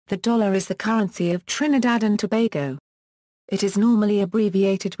The dollar is the currency of Trinidad and Tobago. It is normally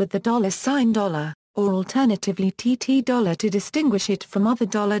abbreviated with the $, or alternatively TT dollar to distinguish it from other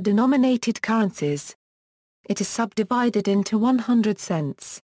dollar-denominated currencies. It is subdivided into 100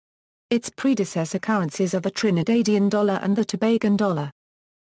 cents. Its predecessor currencies are the Trinidadian dollar and the Tobagan dollar.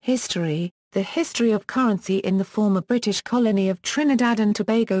 History. The history of currency in the former British colony of Trinidad and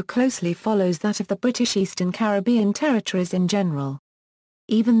Tobago closely follows that of the British Eastern Caribbean territories in general.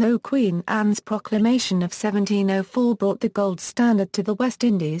 Even though Queen Anne's proclamation of 1704 brought the gold standard to the West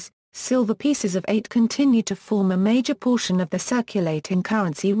Indies, silver pieces of 8 continued to form a major portion of the circulating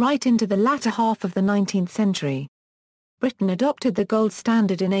currency right into the latter half of the 19th century. Britain adopted the gold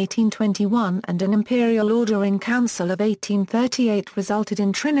standard in 1821 and an Imperial Order in Council of 1838 resulted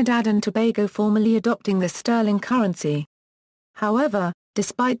in Trinidad and Tobago formally adopting the sterling currency. However,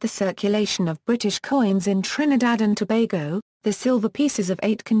 despite the circulation of British coins in Trinidad and Tobago, the silver pieces of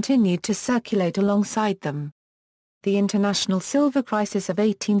 8 continued to circulate alongside them. The international silver crisis of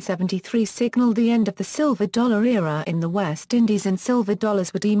 1873 signaled the end of the silver dollar era in the West Indies, and silver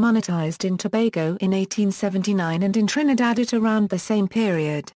dollars were demonetized in Tobago in 1879 and in Trinidad at around the same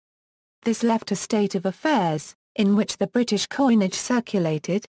period. This left a state of affairs, in which the British coinage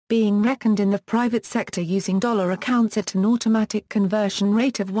circulated, being reckoned in the private sector using dollar accounts at an automatic conversion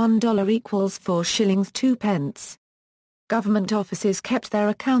rate of $1 equals 4 shillings 2 pence. Government offices kept their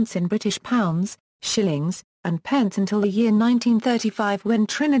accounts in British pounds, shillings, and pence until the year 1935, when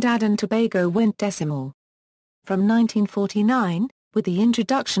Trinidad and Tobago went decimal. From 1949, with the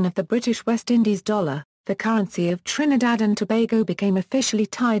introduction of the British West Indies dollar, the currency of Trinidad and Tobago became officially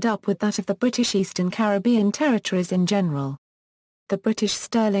tied up with that of the British Eastern Caribbean territories in general. The British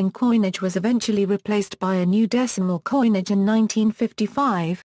sterling coinage was eventually replaced by a new decimal coinage in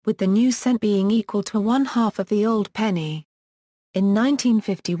 1955, with the new cent being equal to 1/2 of the old penny. In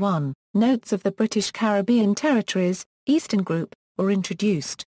 1951, notes of the British Caribbean Territories, Eastern Group, were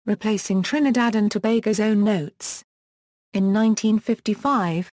introduced, replacing Trinidad and Tobago's own notes. In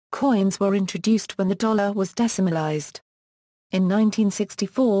 1955, coins were introduced when the dollar was decimalized. In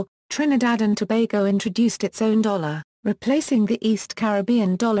 1964, Trinidad and Tobago introduced its own dollar, replacing the East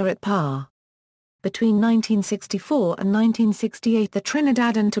Caribbean dollar at par. Between 1964 and 1968, the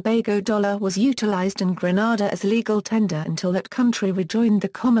Trinidad and Tobago dollar was utilized in Grenada as legal tender until that country rejoined the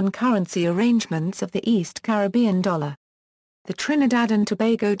common currency arrangements of the East Caribbean dollar. The Trinidad and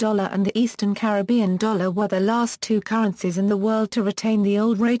Tobago dollar and the Eastern Caribbean dollar were the last 2 currencies in the world to retain the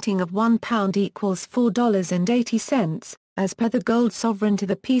old rating of £1 equals $4.80, as per the gold sovereign to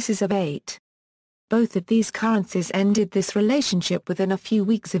the pieces of 8. Both of these currencies ended this relationship within a few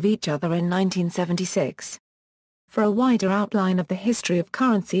weeks of each other in 1976. For a wider outline of the history of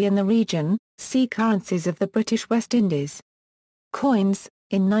currency in the region, see Currencies of the British West Indies. Coins.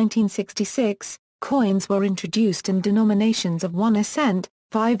 In 1966, coins were introduced in denominations of 1 cent,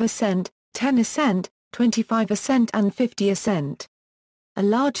 5 cent, 10 cent, 25 cent and 50 cent. A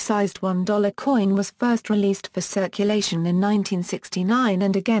large-sized $1 coin was first released for circulation in 1969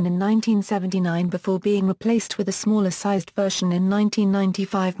 and again in 1979 before being replaced with a smaller-sized version in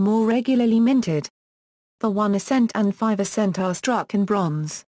 1995 more regularly minted. The 1 cent and 5 cent are struck in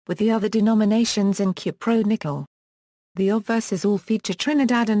bronze, with the other denominations in cupro-nickel. The obverses all feature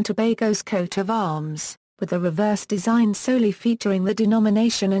Trinidad and Tobago's coat of arms, with a reverse design solely featuring the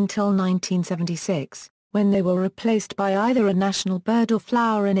denomination until 1976. When they were replaced by either a national bird or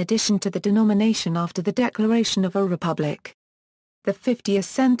flower in addition to the denomination after the declaration of a republic. The 50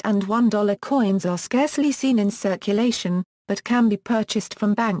 cent and $1 coins are scarcely seen in circulation, but can be purchased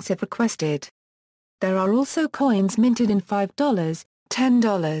from banks if requested. There are also coins minted in $5,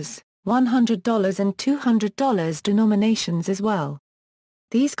 $10, $100 and $200 denominations as well.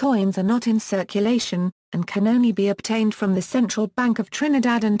 These coins are not in circulation, and can only be obtained from the Central Bank of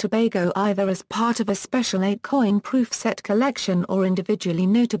Trinidad and Tobago either as part of a special 8-coin proof set collection or individually.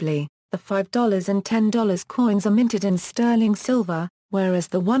 Notably, the $5 and $10 coins are minted in sterling silver, whereas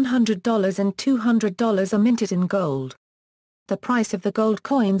the $100 and $200 are minted in gold. The price of the gold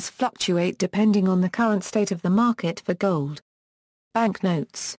coins fluctuate depending on the current state of the market for gold.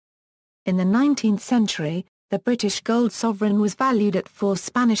 Banknotes. In the 19th century, the British gold sovereign was valued at 4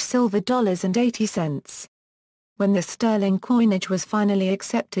 Spanish silver dollars and 80 cents. When the sterling coinage was finally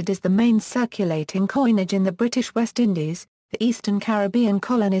accepted as the main circulating coinage in the British West Indies, the Eastern Caribbean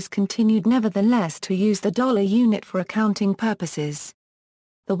colonies continued nevertheless to use the dollar unit for accounting purposes.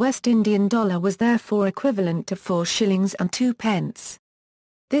 The West Indian dollar was therefore equivalent to 4 shillings and 2 pence.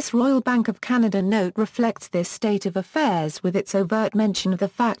 This Royal Bank of Canada note reflects this state of affairs with its overt mention of the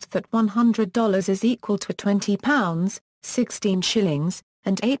fact that $100 is equal to £20, 16 shillings,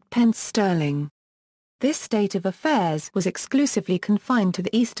 and 8 pence sterling. This state of affairs was exclusively confined to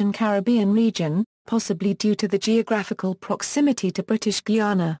the Eastern Caribbean region, possibly due to the geographical proximity to British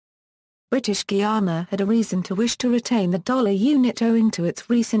Guiana. British Guiana had a reason to wish to retain the dollar unit owing to its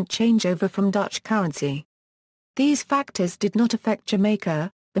recent changeover from Dutch currency. These factors did not affect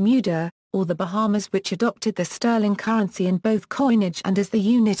Jamaica, Bermuda, or the Bahamas, which adopted the sterling currency in both coinage and as the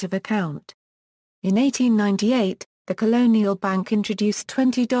unit of account. In 1898, the Colonial Bank introduced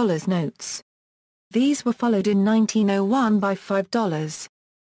 $20 notes. These were followed in 1901 by $5.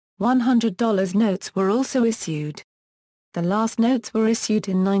 $100 notes were also issued. The last notes were issued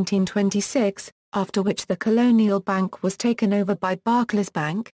in 1926, after which the Colonial Bank was taken over by Barclays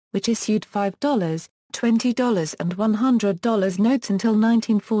Bank, which issued $5, $20 and $100 notes until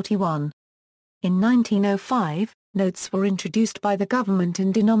 1941. In 1905, notes were introduced by the government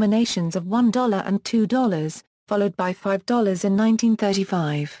in denominations of $1 and $2, followed by $5 in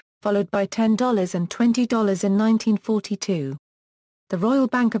 1935, followed by $10 and $20 in 1942. The Royal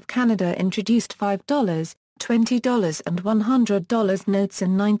Bank of Canada introduced $5, $20 and $100 notes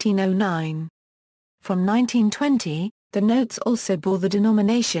in 1909. From 1920, the notes also bore the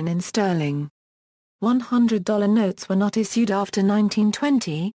denomination in sterling. $100 notes were not issued after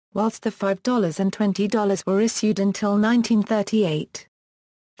 1920, whilst the $5 and $20 were issued until 1938.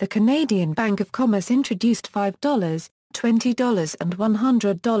 The Canadian Bank of Commerce introduced $5, $20 and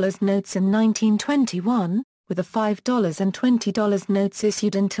 $100 notes in 1921, with the $5 and $20 notes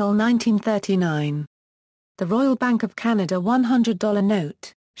issued until 1939. The Royal Bank of Canada $100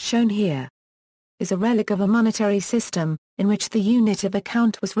 note, shown here, is a relic of a monetary system, in which the unit of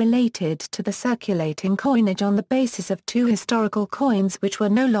account was related to the circulating coinage on the basis of two historical coins which were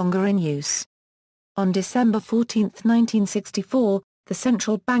no longer in use. On December 14, 1964, the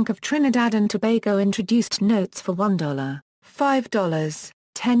Central Bank of Trinidad and Tobago introduced notes for $1, $5,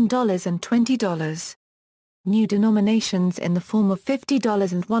 $10 and $20. New denominations in the form of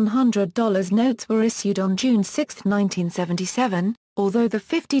 $50 and $100 notes were issued on June 6, 1977, although the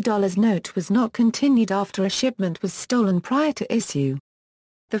 $50 note was not continued after a shipment was stolen prior to issue.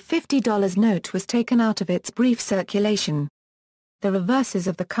 The $50 note was taken out of its brief circulation. The reverses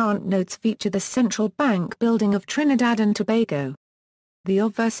of the current notes feature the Central Bank building of Trinidad and Tobago. The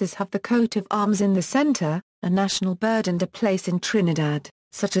obverses have the coat of arms in the center, a national bird and a place in Trinidad,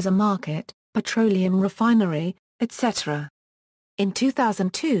 such as a market, petroleum refinery, etc. In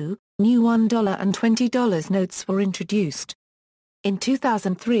 2002, new $1 and $20 notes were introduced. In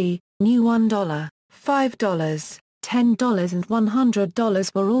 2003, new $1, $5, $10 and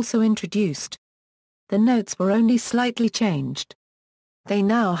 $100 were also introduced. The notes were only slightly changed. They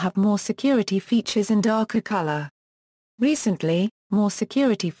now have more security features and darker color. Recently, more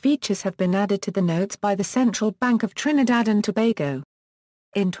security features have been added to the notes by the Central Bank of Trinidad and Tobago.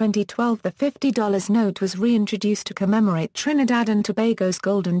 In 2012, the $50 note was reintroduced to commemorate Trinidad and Tobago's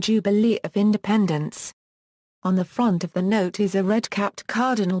Golden Jubilee of Independence. On the front of the note is a red-capped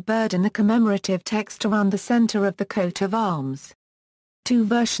cardinal bird and the commemorative text around the center of the coat of arms. Two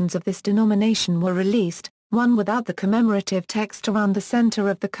versions of this denomination were released, one without the commemorative text around the center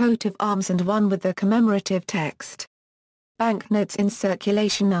of the coat of arms and one with the commemorative text. Banknotes in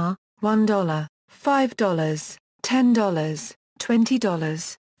circulation are $1, $5, $10,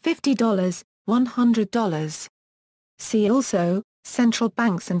 $20, $50, $100. See also, Central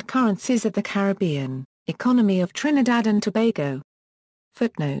Banks and Currencies of the Caribbean, Economy of Trinidad and Tobago.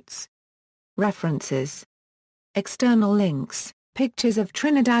 Footnotes. References. External links, pictures of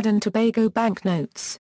Trinidad and Tobago banknotes.